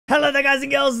Hello there guys and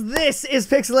girls, this is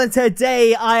Pixel and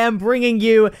today I am bringing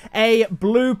you a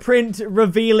blueprint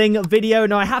revealing video.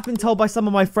 Now I have been told by some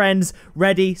of my friends,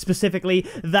 Ready specifically,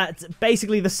 that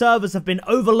basically the servers have been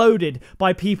overloaded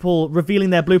by people revealing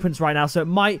their blueprints right now, so it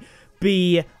might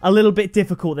be a little bit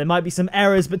difficult. There might be some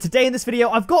errors, but today in this video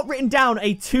I've got written down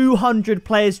a 200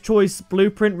 players choice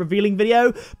blueprint revealing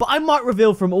video, but I might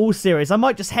reveal from all series. I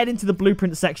might just head into the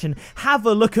blueprint section, have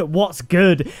a look at what's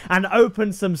good, and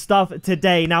open some stuff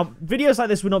today. Now videos like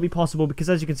this would not be possible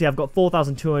because, as you can see, I've got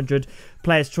 4,200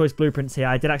 players choice blueprints here.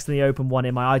 I did accidentally open one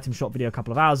in my item shop video a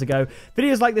couple of hours ago.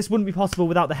 Videos like this wouldn't be possible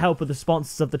without the help of the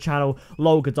sponsors of the channel,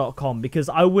 lolga.com, because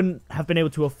I wouldn't have been able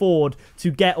to afford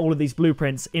to get all of these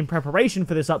blueprints in preparation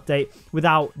for this update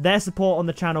without their support on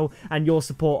the channel and your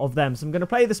support of them. So I'm going to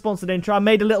play the sponsored intro. I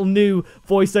made a little new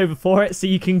voiceover for it so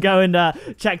you can go and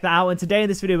check that out. And today in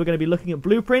this video we're going to be looking at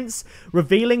blueprints,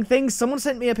 revealing things. Someone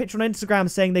sent me a picture on Instagram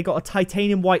saying they got a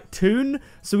titanium white toon,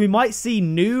 so we might see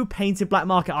new painted black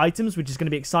market items, which is going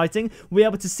to be exciting. We'll be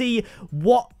able to see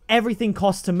what everything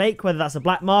costs to make, whether that's a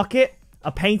black market,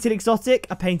 a painted exotic,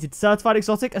 a painted certified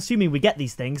exotic, assuming we get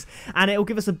these things, and it will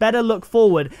give us a better look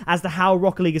forward as to how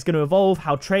Rocket League is going to evolve,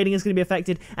 how trading is going to be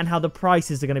affected, and how the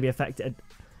prices are going to be affected.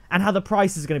 So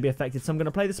I'm going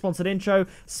to play the sponsored intro.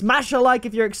 Smash a like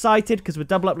if you're excited, because we're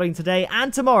double uploading today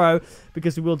and tomorrow,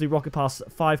 because we will do Rocket Pass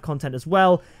 5 content as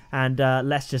well. And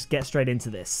let's just get straight into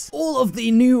this. All of the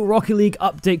new Rocket League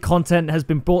update content has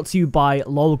been brought to you by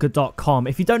lolga.com.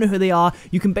 If you don't know who they are,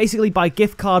 you can basically buy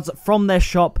gift cards from their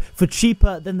shop for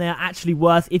cheaper than they're actually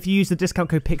worth if you use the discount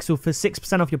code PIXEL for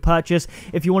 6% off your purchase.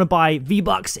 If you want to buy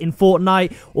V-Bucks in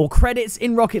Fortnite or credits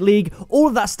in Rocket League, all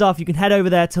of that stuff, you can head over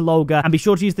there to Lolga and be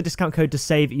sure to use the discount code to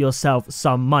save yourself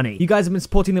some money. You guys have been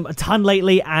supporting them a ton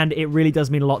lately, and it really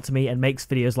does mean a lot to me and makes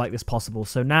videos like this possible.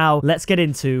 So now, let's get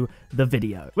into the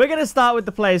video. We're going to start with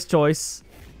the player's choice.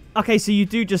 Okay, so you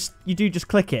do just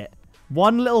click it.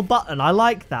 One little button. I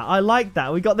like that. I like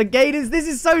that. We got the gainers. This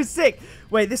is so sick.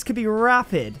 Wait, this could be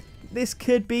rapid. This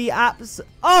could be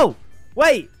Oh,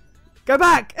 wait. Go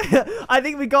back. I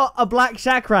think we got a black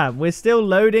chakram. We're still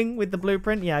loading with the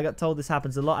blueprint. Yeah, I got told this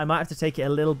happens a lot. I might have to take it a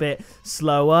little bit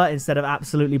slower instead of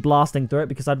absolutely blasting through it,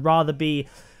 because I'd rather be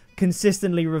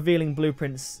consistently revealing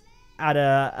blueprints at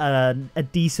a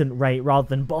decent rate rather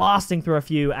than blasting through a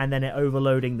few and then it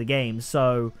overloading the game.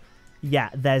 So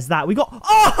yeah, there's that. We got,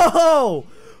 oh,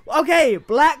 okay,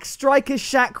 black striker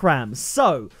chakram.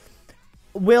 So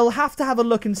we'll have to have a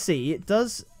look and see. It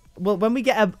does, well, when we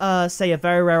get a say a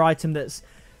very rare item that's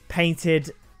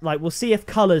painted, like, we'll see if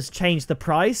colors change the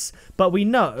price, but we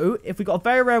know if we got a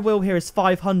very rare wheel here is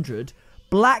 500.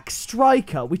 Black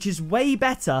Striker, which is way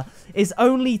better, is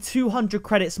only 200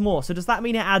 credits more. So does that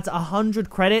mean it adds 100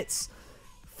 credits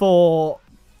for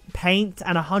paint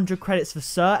and 100 credits for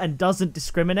cert and doesn't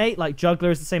discriminate? Like,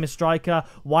 Juggler is the same as Striker,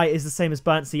 White is the same as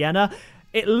Burnt Sienna.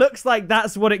 It looks like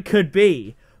that's what it could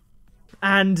be.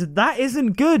 And that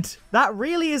isn't good. That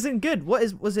really isn't good.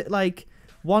 Was it like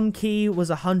one key was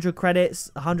 100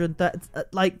 credits, 130,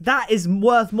 like that is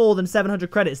worth more than 700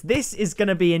 credits. This is going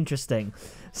to be interesting.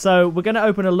 So we're going to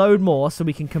open a load more so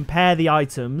we can compare the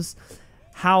items,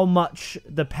 how much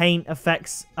the paint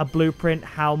affects a blueprint,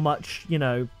 how much, you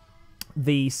know,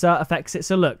 the cert affects it.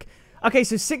 So look, okay,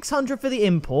 so 600 for the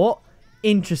import,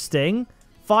 interesting,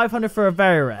 500 for a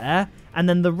very rare, and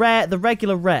then the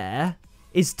regular rare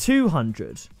is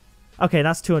 200. Okay,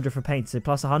 that's 200 for paint, so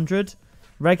plus 100.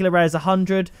 Regular rare is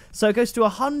 100, so it goes to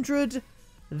 100,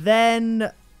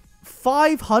 then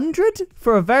 500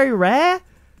 for a very rare,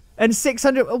 and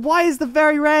 600. Why is the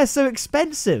very rare so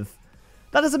expensive?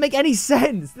 That doesn't make any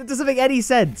sense. That doesn't make any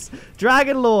sense.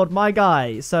 Dragon Lord, my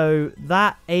guy. So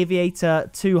that Aviator,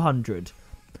 200.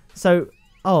 So,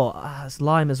 oh, it's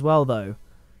Lime as well, though.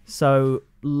 So,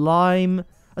 Lime.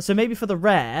 So maybe for the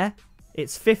rare,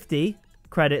 it's 50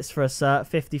 credits for a cert,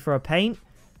 50 for a paint.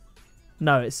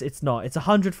 No, it's not. It's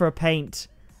 100 for a paint,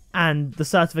 and the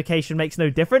certification makes no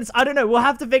difference. I don't know. We'll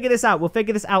have to figure this out. We'll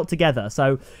figure this out together.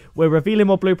 So we're revealing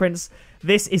more blueprints.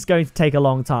 This is going to take a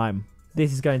long time.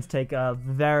 This is going to take a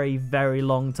very, very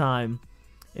long time.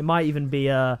 It might even be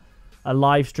a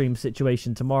live stream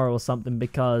situation tomorrow or something,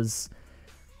 because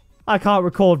I can't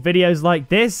record videos like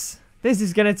this. This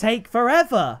is going to take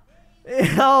forever.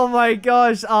 Oh my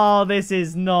gosh. Oh, this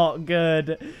is not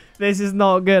good. This is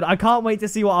not good. I can't wait to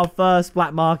see what our first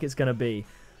black market's going to be.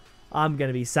 I'm going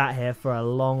to be sat here for a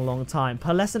long, long time.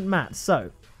 Pearlescent matte.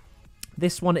 So,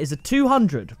 this one is a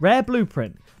 200. Rare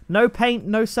blueprint. No paint,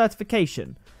 no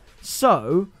certification.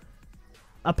 So,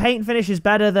 a paint finish is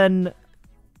better than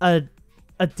a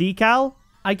decal,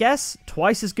 I guess.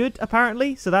 Twice as good,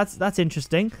 apparently. So, that's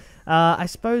interesting. I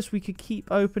suppose we could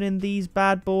keep opening these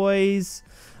bad boys.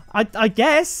 I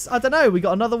guess. I don't know. We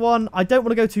got another one. I don't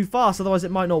want to go too fast, otherwise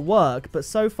it might not work. But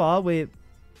so far, we've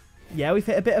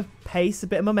hit a bit of pace, a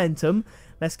bit of momentum.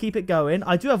 Let's keep it going.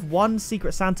 I do have one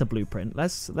Secret Santa blueprint.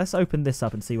 Let's open this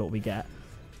up and see what we get.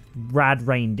 Rad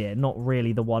reindeer. Not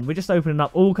really the one. We're just opening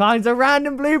up all kinds of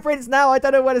random blueprints now. I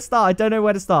don't know where to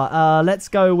start. Let's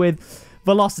go with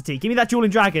velocity. Give me that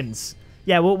Dueling Dragons.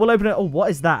 Yeah, we'll open it. Oh,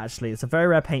 what is that, actually? It's a very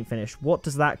rare paint finish. What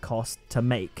does that cost to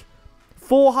make?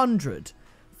 400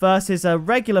 versus a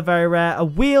regular very rare. A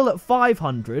wheel at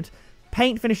 500.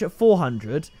 Paint finish at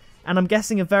 400. And I'm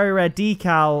guessing a very rare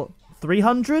decal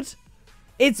 300?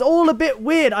 It's all a bit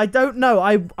weird. I don't know.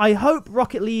 I hope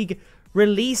Rocket League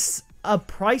release a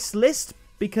price list,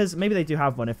 because maybe they do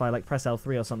have one. If I like press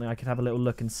L3 or something, I could have a little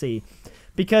look and see.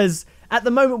 Because at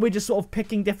the moment, we're just sort of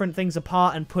picking different things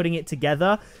apart and putting it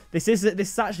together. This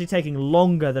is actually taking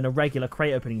longer than a regular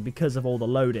crate opening because of all the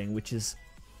loading, which is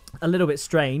a little bit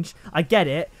strange. I get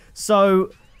it.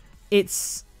 So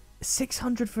it's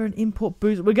 600 for an import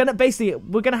boost. We're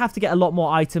gonna have to get a lot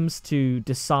more items to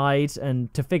decide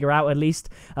and to figure out at least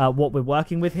what we're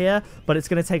working with here. But it's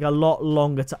gonna take a lot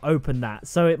longer to open that.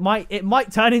 So it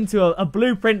might turn into a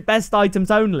blueprint best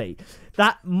items only.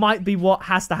 That might be what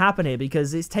has to happen here,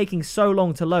 because it's taking so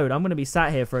long to load. I'm gonna be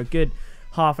sat here for a good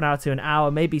half an hour to an hour.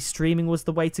 Maybe streaming was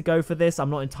the way to go for this. I'm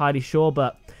not entirely sure,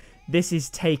 but this is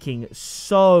taking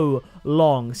so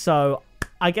long. So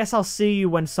I guess I'll see you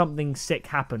when something sick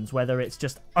happens, whether it's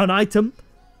just an item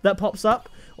that pops up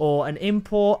or an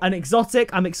import, an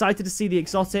exotic. I'm excited to see the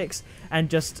exotics, and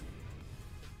just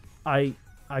I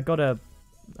got a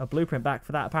blueprint back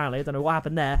for that, apparently. I don't know what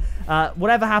happened there.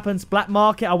 Whatever happens, black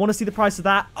market, I want to see the price of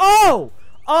that.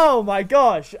 Oh my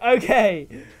gosh. Okay.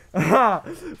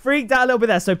 Freaked out a little bit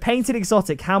there. So painted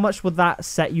exotic, how much would that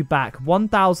set you back?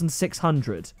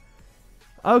 1,600.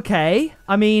 Okay,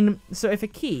 I mean, so if a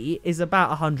key is about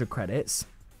 100 credits,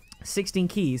 16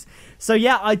 keys. So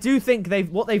yeah, I do think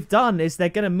what they've done is they're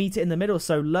going to meet it in the middle.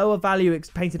 So lower value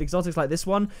painted exotics like this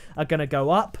one are going to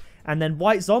go up. And then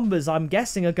white zombies, I'm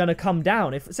guessing, are going to come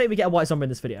down. Say we get a white zombie in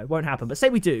this video, it won't happen. But say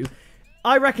we do,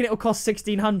 I reckon it'll cost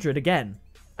 1,600 again.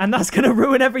 And that's going to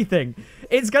ruin everything.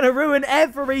 It's going to ruin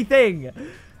everything. And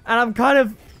I'm kind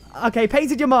of... Okay,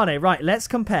 painted Yamane. Right, let's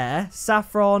compare.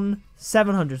 Saffron,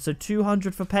 700. So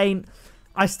 200 for paint.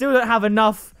 I still don't have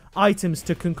enough items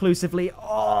to conclusively...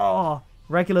 Oh!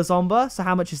 Regular Zomba. So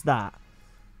how much is that?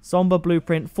 Zomba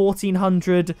blueprint,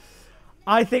 1,400.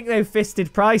 I think they've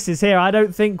fisted prices here. I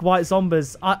don't think white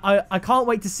Zombas... I can't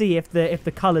wait to see if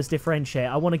the colours differentiate.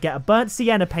 I want to get a burnt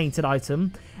sienna painted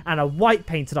item and a white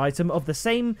painted item of the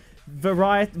same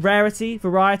variety,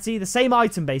 the same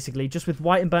item basically, just with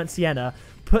white and burnt sienna.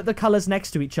 Put the colours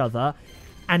next to each other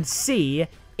and see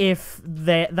if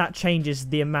that changes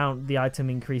the amount the item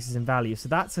increases in value. So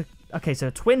that's okay, so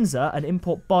a Twinser, an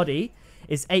import body,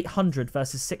 is 800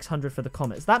 versus 600 for the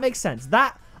comets. That makes sense.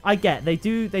 That I get. They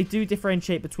do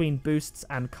differentiate between boosts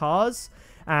and cars,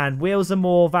 and wheels are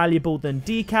more valuable than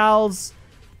decals,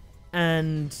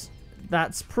 and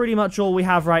that's pretty much all we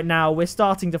have right now. We're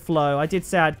starting to flow. I did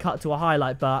say I'd cut to a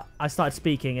highlight, but I started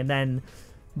speaking and then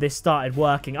this started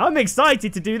working. I'm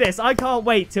excited to do this. I can't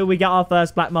wait till we get our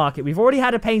first black market. We've already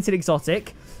had a painted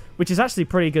exotic, which is actually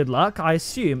pretty good luck, I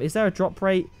assume. Is there a drop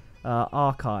rate?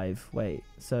 Archive. Wait,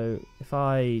 so if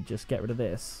I just get rid of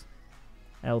this.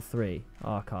 L3.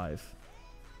 Archive.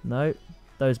 No,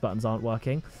 those buttons aren't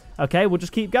working. Okay, we'll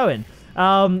just keep going.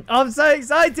 I'm so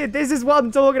excited. This is what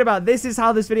I'm talking about. This is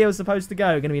how this video is supposed to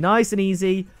go. Going to be nice and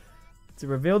easy to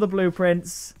reveal the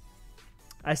blueprints.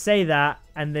 I say that,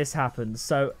 and this happens.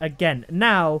 So again,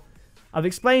 now I've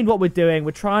explained what we're doing.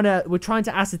 We're trying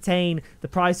to ascertain the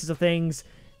prices of things,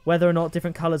 whether or not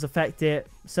different colors affect it,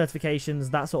 certifications,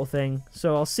 that sort of thing.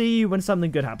 So I'll see you when something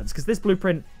good happens, because this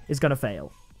blueprint is going to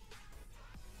fail.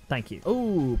 Thank you.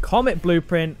 Ooh, Comet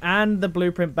blueprint and the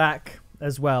blueprint back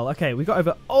as well. Okay, we got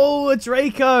over... Oh, a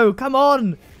Draco! Come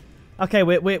on! Okay,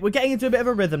 we're getting into a bit of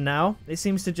a rhythm now. It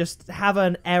seems to just have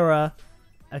an error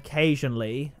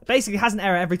occasionally. Basically, it has an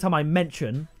error every time I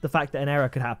mention the fact that an error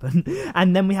could happen.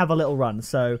 And then we have a little run.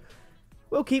 So,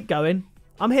 we'll keep going.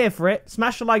 I'm here for it.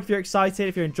 Smash the like if you're excited,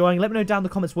 if you're enjoying. Let me know down in the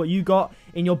comments what you got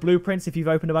in your blueprints if you've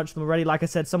opened a bunch of them already. Like I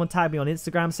said, someone tagged me on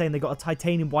Instagram saying they got a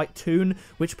titanium white toon,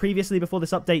 which previously before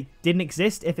this update didn't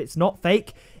exist. If it's not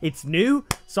fake, it's new.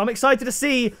 So I'm excited to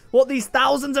see what these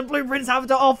thousands of blueprints have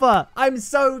to offer. I'm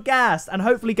so gassed. And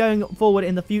hopefully going forward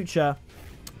in the future,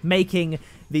 making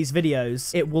these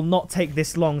videos, it will not take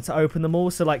this long to open them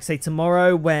all. So like say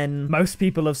tomorrow, when most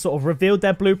people have sort of revealed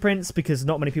their blueprints, because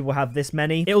not many people have this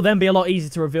many, it'll then be a lot easier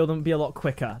to reveal them, be a lot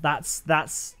quicker. That's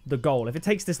the goal. If it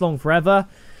takes this long forever,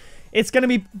 it's going to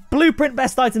be blueprint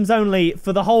best items only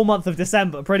for the whole month of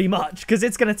December, pretty much, because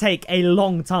it's going to take a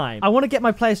long time. I want to get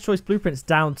my Player's Choice blueprints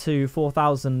down to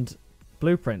 4,000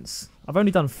 blueprints. I've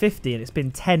only done 50 and it's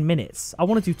been 10 minutes. I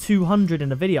want to do 200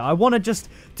 in a video. I want to just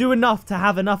do enough to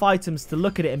have enough items to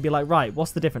look at it and be like, right,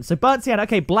 what's the difference? So burnt sienna,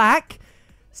 okay, black,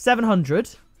 700.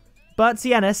 Burnt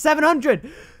sienna, 700.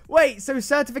 Wait, so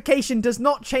certification does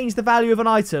not change the value of an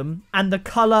item and the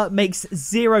color makes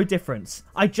zero difference.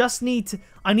 I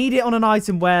need it on an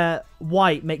item where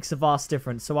white makes a vast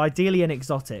difference. So ideally an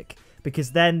exotic,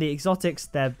 because then the exotics,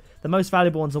 the most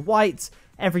valuable ones are white.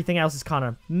 Everything else is kind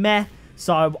of meh.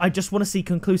 So I just want to see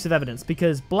conclusive evidence,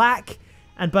 because black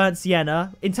and burnt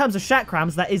sienna, in terms of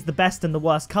chakrams, that is the best and the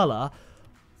worst color.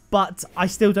 But I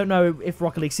still don't know if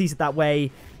Rocket League sees it that way.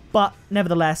 But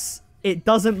nevertheless, it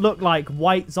doesn't look like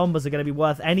white Zombas are going to be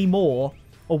worth any more,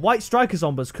 or white Striker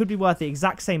Zombas could be worth the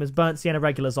exact same as burnt sienna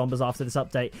regular Zombas after this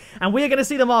update. And we are going to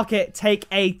see the market take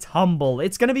a tumble.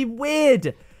 It's going to be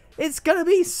weird. It's going to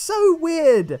be so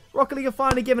weird. Rocket League have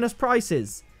finally given us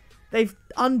prices. They've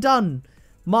undone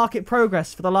market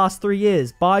progress for the last 3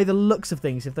 years by the looks of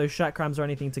things, if those chakrams are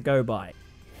anything to go by.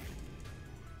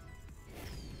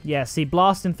 Yeah, see,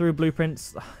 blasting through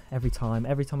blueprints, every time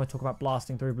I talk about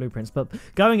blasting through blueprints, but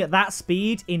going at that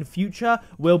speed in future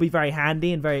will be very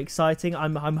handy and very exciting.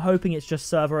 I'm hoping it's just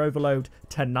server overload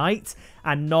tonight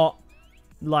and not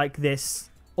like this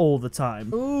all the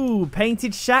time. Ooh,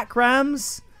 painted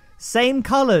chakrams, same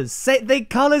colors. The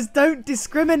colors don't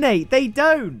discriminate. They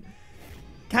don't.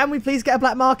 Can we please get a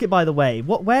black market, by the way?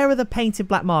 Where are the painted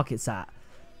black markets at?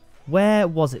 Where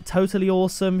was it? Totally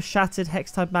Awesome, Shattered,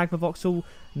 Hex-type Magma Voxel.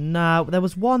 No, there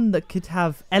was one that could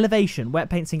have Elevation, Wet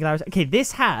Paint Singularity. Okay,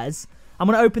 this has... I'm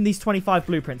going to open these 25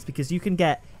 blueprints because you can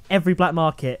get every black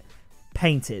market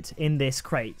painted in this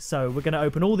crate. So we're going to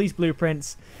open all these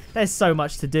blueprints. There's so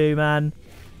much to do, man.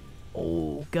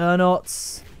 Oh,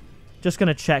 Gurnots. Just going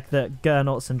to check that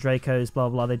Gurnots and Dracos, blah,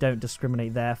 blah, they don't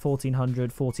discriminate there.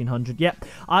 1,400, 1,400. Yep.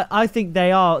 I think they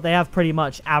have pretty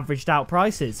much averaged out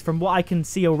prices. From what I can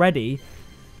see already.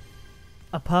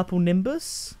 A purple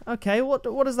Nimbus? Okay, what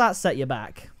does that set you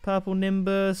back? Purple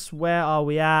Nimbus, where are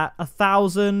we at?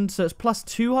 1,000, so it's plus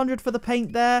 200 for the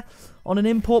paint there on an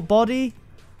import body.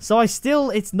 So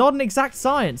it's not an exact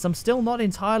science. I'm still not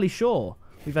entirely sure.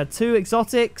 We've had 2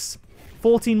 exotics,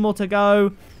 14 more to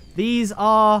go. These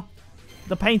are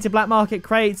the painted black market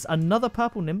crates. Another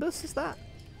purple Nimbus, is that?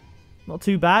 Not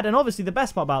too bad. And obviously the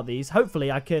best part about these, hopefully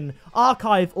I can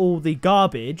archive all the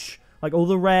garbage, like all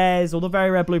the rares, all the very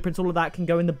rare blueprints, all of that can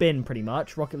go in the bin pretty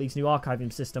much. Rocket League's new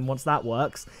archiving system, once that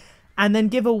works. And then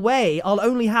give away, I'll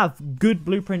only have good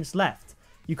blueprints left.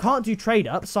 You can't do trade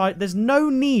up, so there's no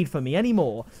need for me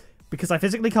anymore, because I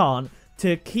physically can't,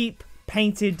 to keep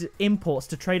painted imports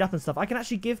to trade up and stuff. I can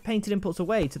actually give painted imports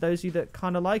away to those of you that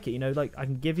kind of like it. You know, like I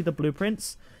can give you the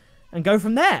blueprints and go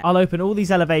from there. I'll open all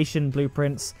these elevation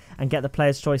blueprints and get the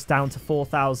Player's Choice down to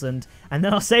 4,000. And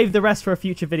then I'll save the rest for a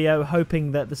future video,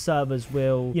 hoping that the servers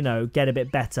will, you know, get a bit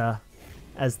better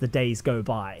as the days go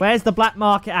by. Where's the black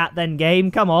market at then, game?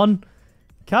 Come on.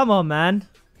 Come on, man.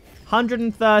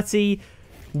 130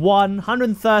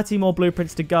 more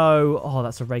blueprints to go. Oh,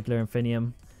 that's a regular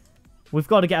Infinium. We've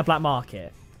got to get a black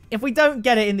market. If we don't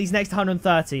get it in these next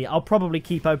 130, I'll probably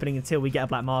keep opening until we get a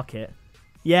black market.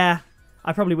 Yeah,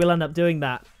 I probably will end up doing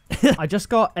that. I just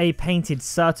got a painted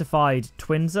certified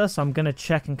Twinser, so I'm going to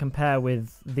check and compare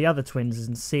with the other Twinsers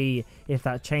and see if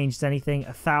that changed anything.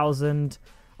 1,000.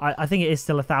 I think it is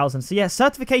still 1,000. So yeah,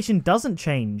 certification doesn't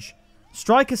change.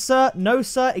 Striker cert, no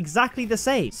cert, exactly the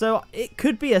same. So it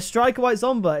could be a Striker White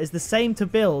Zomba is the same to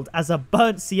build as a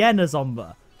Burnt Sienna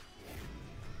Zomba.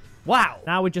 Wow.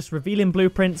 Now we're just revealing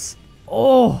blueprints.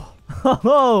 Oh.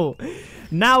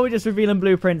 Now we're just revealing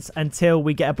blueprints until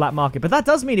we get a black market. But that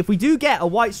does mean if we do get a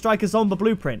White Striker Zomba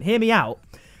blueprint, hear me out,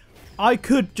 I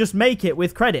could just make it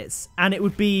with credits and it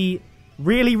would be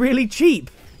really, really cheap.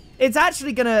 It's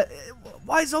actually going to...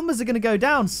 White Zombas are going to go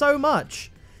down so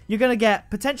much. You're going to get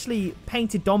potentially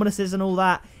painted Dominuses and all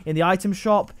that in the item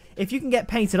shop. If you can get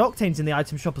painted Octanes in the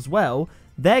item shop as well,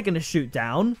 they're going to shoot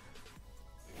down.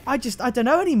 I don't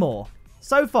know anymore.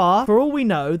 So far, for all we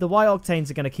know, the white Octanes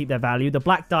are going to keep their value. The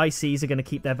black Dices are going to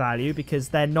keep their value because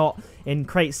they're not in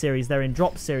crate series. They're in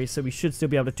drop series, so we should still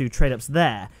be able to do trade-ups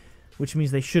there, which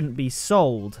means they shouldn't be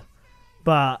sold.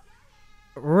 But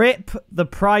rip the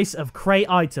price of crate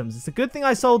items. It's a good thing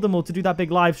I sold them all to do that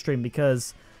big live stream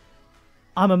because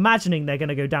I'm imagining they're going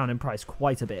to go down in price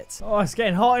quite a bit. Oh, it's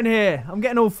getting hot in here. I'm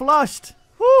getting all flushed.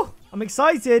 Whew, I'm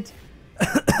excited.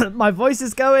 My voice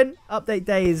is going. Update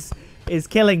day is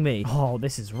killing me. Oh,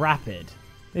 this is rapid.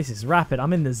 This is rapid.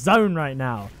 I'm in the zone right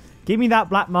now. Give me that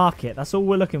black market. That's all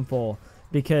we're looking for.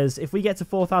 Because if we get to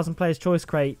 4,000 players choice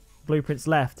crate, blueprints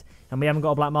left, and we haven't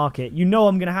got a black market, you know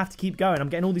I'm going to have to keep going. I'm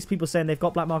getting all these people saying they've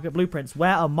got black market blueprints.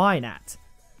 Where are mine at?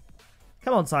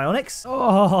 Come on, Psionics.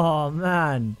 Oh,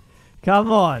 man.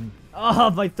 Come on. Oh,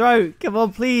 my throat. Come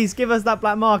on, please. Give us that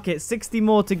black market. 60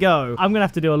 more to go. I'm going to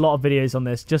have to do a lot of videos on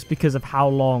this just because of how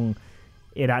long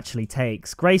it actually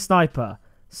takes. Grey Sniper.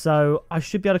 So I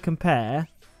should be able to compare.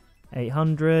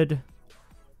 800.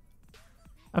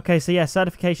 Okay, so yeah,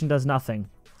 certification does nothing.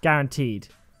 Guaranteed.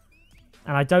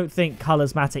 And I don't think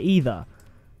colors matter either.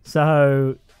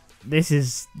 So this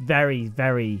is very,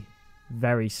 very,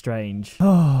 very strange.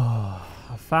 Oh,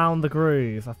 I found the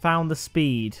groove. I found the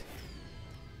speed.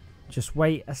 Just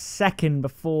wait a second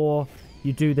before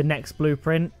you do the next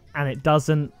blueprint and it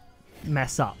doesn't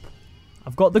mess up.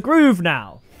 I've got the groove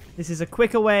now. This is a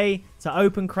quicker way to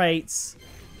open crates.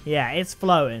 Yeah, it's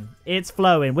flowing. It's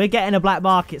flowing. We're getting a black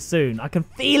market soon. I can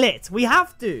feel it. We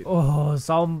have to. Oh,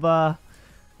 Zomba.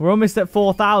 We're almost at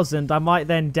 4,000. I might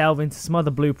then delve into some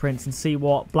other blueprints and see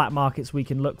what black markets we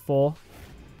can look for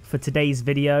today's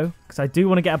video. Because I do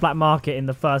want to get a black market in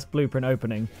the first blueprint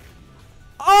opening.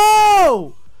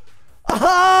 Oh!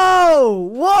 Oh!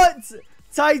 What?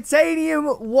 Titanium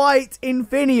white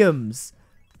infiniums.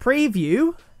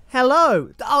 Preview.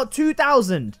 Hello. Oh,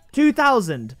 2,000.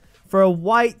 2,000 for a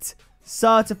white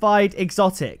certified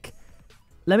exotic.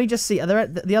 Let me just see. Are there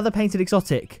the other painted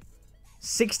exotic?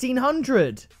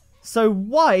 1,600. So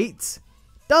white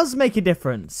does make a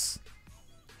difference.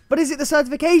 But is it the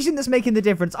certification that's making the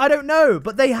difference? I don't know.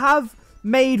 But they have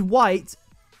made white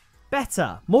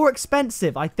better. More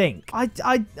expensive, I think. I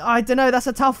don't know. That's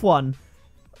a tough one.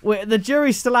 The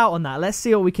jury's still out on that. Let's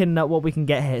see what we can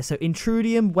get here. So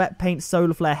Intrudium, Wet Paint,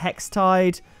 Solar Flare,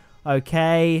 Hextide.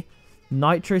 Okay.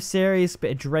 Nitro Series,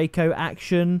 bit of Draco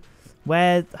action.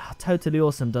 Where Totally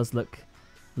Awesome does look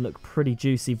pretty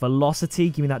juicy. Velocity,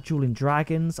 give me that Dueling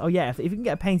Dragons. Oh yeah, if you can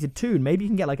get a painted toon, maybe you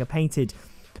can get like a painted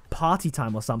Party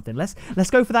Time or something. Let's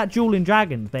go for that Dueling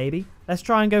Dragons, baby. Let's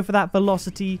try and go for that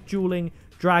Velocity Dueling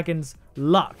Dragons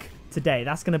luck today.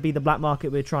 That's going to be the black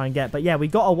market we'll try and get. But yeah, we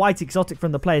got a white exotic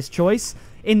from the player's choice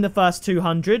in the first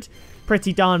 200.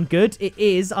 Pretty darn good. It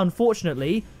is,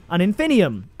 unfortunately, an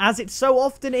Infinium, as it so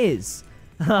often is.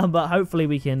 But hopefully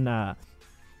we can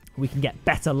get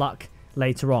better luck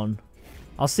later on.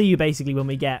 I'll see you basically when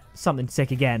we get something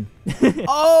sick again.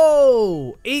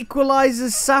 Oh!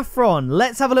 Equalizers Saffron.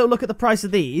 Let's have a little look at the price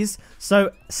of these. So,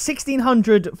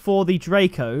 1,600 for the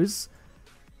Dracos.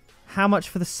 How much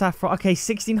for the Saffron? Okay,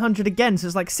 1,600 again. So,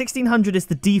 it's like 1,600 is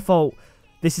the default.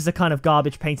 This is a kind of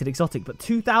garbage painted exotic. But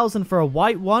 2,000 for a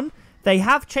white one. They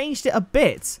have changed it a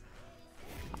bit.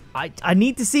 I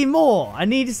need to see more. I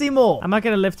need to see more. Am I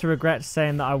going to live to regret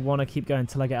saying that I want to keep going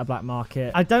until I get a black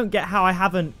market? I don't get how I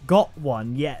haven't got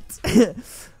one yet.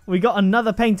 We got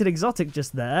another painted exotic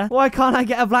just there. Why can't I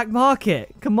get a black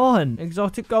market? Come on.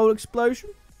 Exotic gold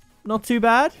explosion. Not too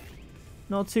bad.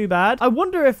 Not too bad. I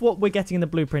wonder if what we're getting in the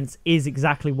blueprints is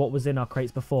exactly what was in our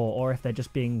crates before, or if they're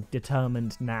just being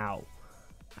determined now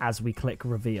as we click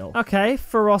reveal. Okay,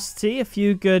 Ferocity. A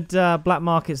few good black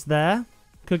markets there.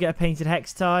 Could get a painted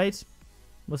Hextide.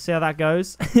 We'll see how that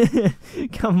goes.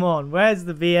 Come on, where's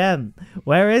the VM?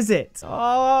 Where is it? Oh,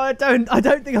 I don't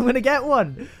think I'm gonna get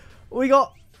one. We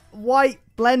got white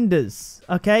blenders.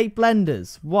 Okay,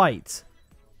 blenders. White.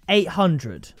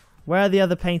 800. Where are the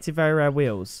other painted very rare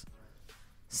wheels?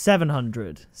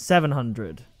 700.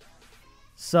 700.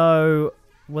 So,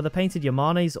 were the painted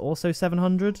Yamanes also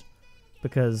 700?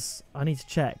 Because I need to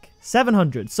check.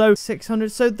 700. So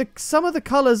 600. So some of the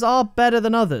colors are better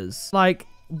than others. Like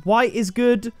white is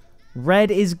good. Red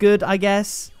is good, I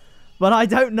guess. But I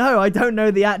don't know. I don't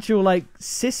know the actual like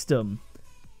system.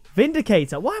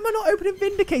 Vindicator. Why am I not opening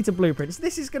Vindicator blueprints?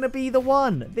 This is going to be the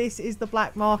one. This is the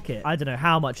black market. I don't know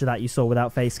how much of that you saw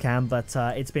without face cam, but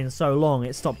it's been so long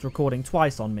it stopped recording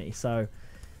twice on me. So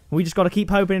we just got to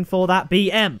keep hoping for that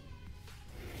BM.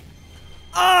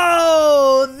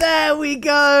 Oh, there we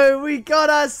go. We got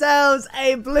ourselves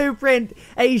a blueprint,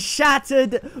 a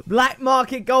shattered black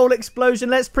market gold explosion.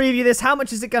 Let's preview this. How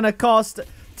much is it going to cost?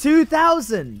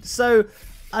 2,000. So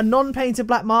a non-painted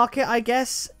black market, I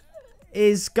guess,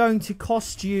 is going to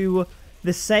cost you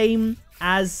the same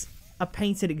as a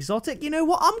painted exotic. You know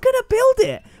what? I'm going to build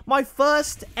it. My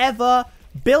first ever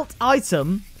built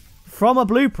item from a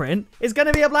blueprint is going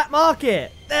to be a black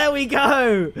market. There we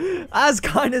go. That's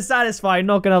kind of satisfying,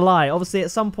 not going to lie. Obviously,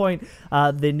 at some point,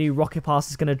 the new rocket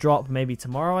pass is going to drop maybe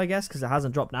tomorrow, I guess, because it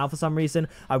hasn't dropped now for some reason.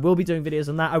 I will be doing videos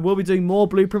on that. I will be doing more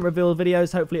blueprint reveal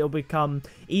videos. Hopefully, it'll become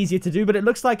easier to do, but it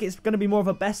looks like it's going to be more of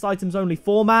a best items only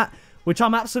format, which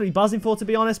I'm absolutely buzzing for, to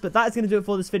be honest. But that is going to do it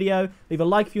for this video. Leave a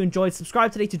like if you enjoyed.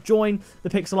 Subscribe today to join the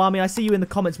Pixel Army. I see you in the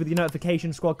comments with your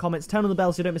notification squad comments. Turn on the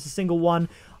bell so you don't miss a single one.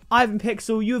 I've been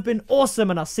Pixel. You have been awesome,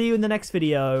 and I'll see you in the next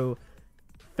video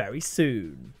very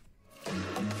soon.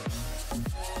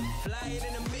 Flying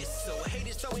in a missile,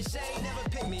 haters throwing shade, never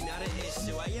pick me, not an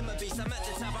issue. I am a beast, I'm at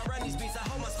the top, I run these beats, I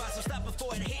hold my spot, so stop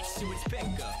before it hits you. It's pick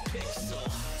up,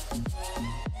 pixel.